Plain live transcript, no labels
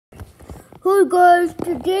Hey guys,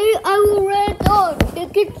 today I will rant on the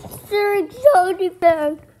concerning sound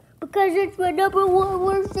effect because it's my number one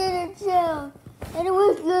worst in sound.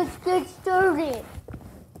 Anyways, let's get started.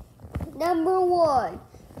 Number one,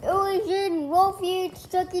 it was in Rolfie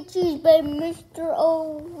Chuck E. Cheese by Mr.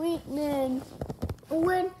 O. Wheatman.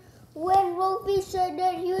 When Rolfie said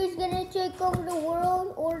that he was gonna take over the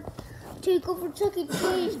world or take over Chuck E.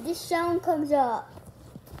 Cheese, this sound comes up.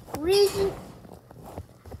 Reason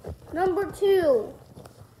number two.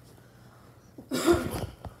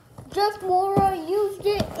 Just Laura used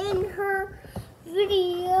it in her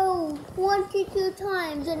video 22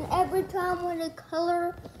 times, and every time when the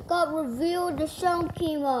color got revealed, the sound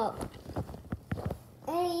came up.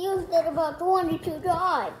 And he used it about 22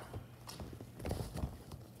 times.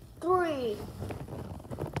 3.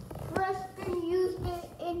 Preston used it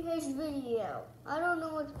in his video. I don't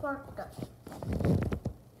know what's part of that.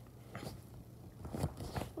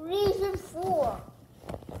 Reason 4.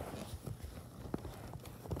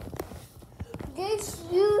 This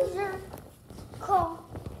user called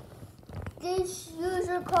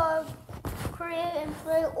create and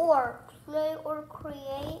play or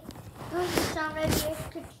create used the sound ideas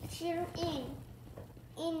to cheer in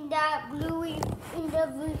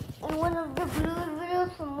one of the Blue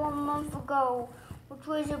videos from 1 month ago, which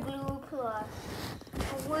was a Blue Plus.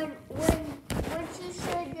 And when she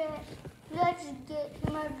said that let's get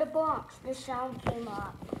him out of the box, the sound came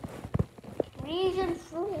up. Reason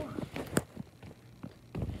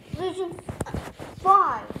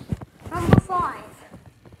 5. Number 5.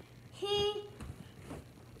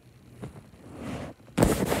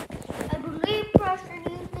 I believe Preston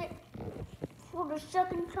used it for the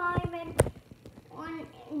second time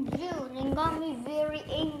in June and got me very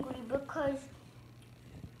angry because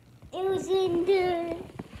it was in the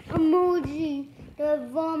emoji, the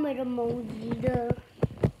vomit emoji,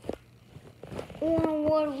 or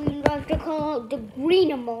what we like to call the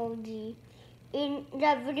green emoji. In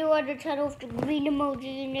that video, I had the title of the green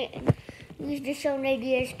emoji in it and used the sound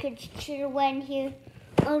ideas kids cheer when he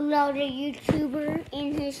allowed a YouTuber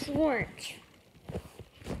in his shorts.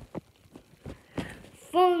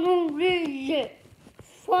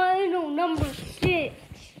 Final number 6.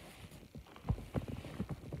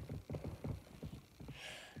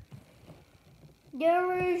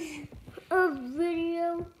 There is a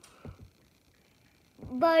video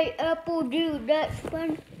by Apple Dude that's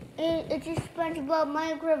fun. It's a SpongeBob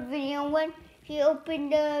Minecraft video. When he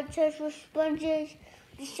opened the chest with sponges,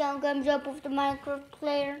 the sound comes up with the Minecraft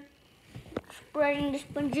player spreading the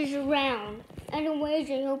sponges around.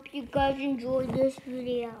 Anyways, I hope you guys enjoyed this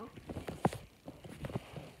video.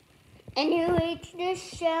 Anyway, it's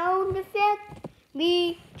this sound effect.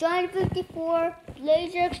 Me, John54,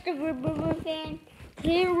 Blazex the Rubber Fan,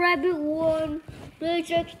 Clear Rabbit 1,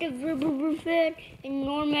 Blazex the Rubber Fan, and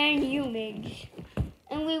Norman Humans.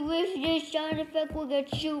 And we wish this sound effect will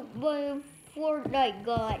get shoot by a Fortnite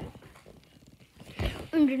guy.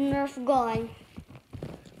 And the Nerf guy.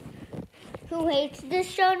 Who hates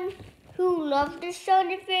this sound? Who loves this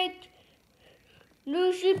sound effect?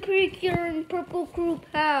 Lucy Precure and Purple Crew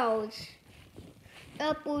Pals.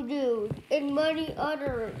 Apple Dude, and many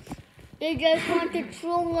others. They just want to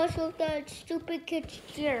troll us with that stupid Kids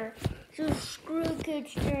Cheer. So screw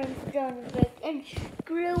Kids Cheer and sound effect. And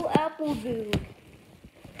screw Apple Dude.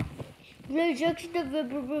 Blazex the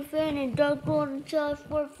Rubber Fan and Dark Golden Challenge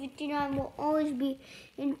 459 will always be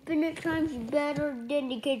infinite times better than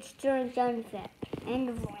the Kids Cheer and sound effect. End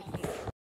of video.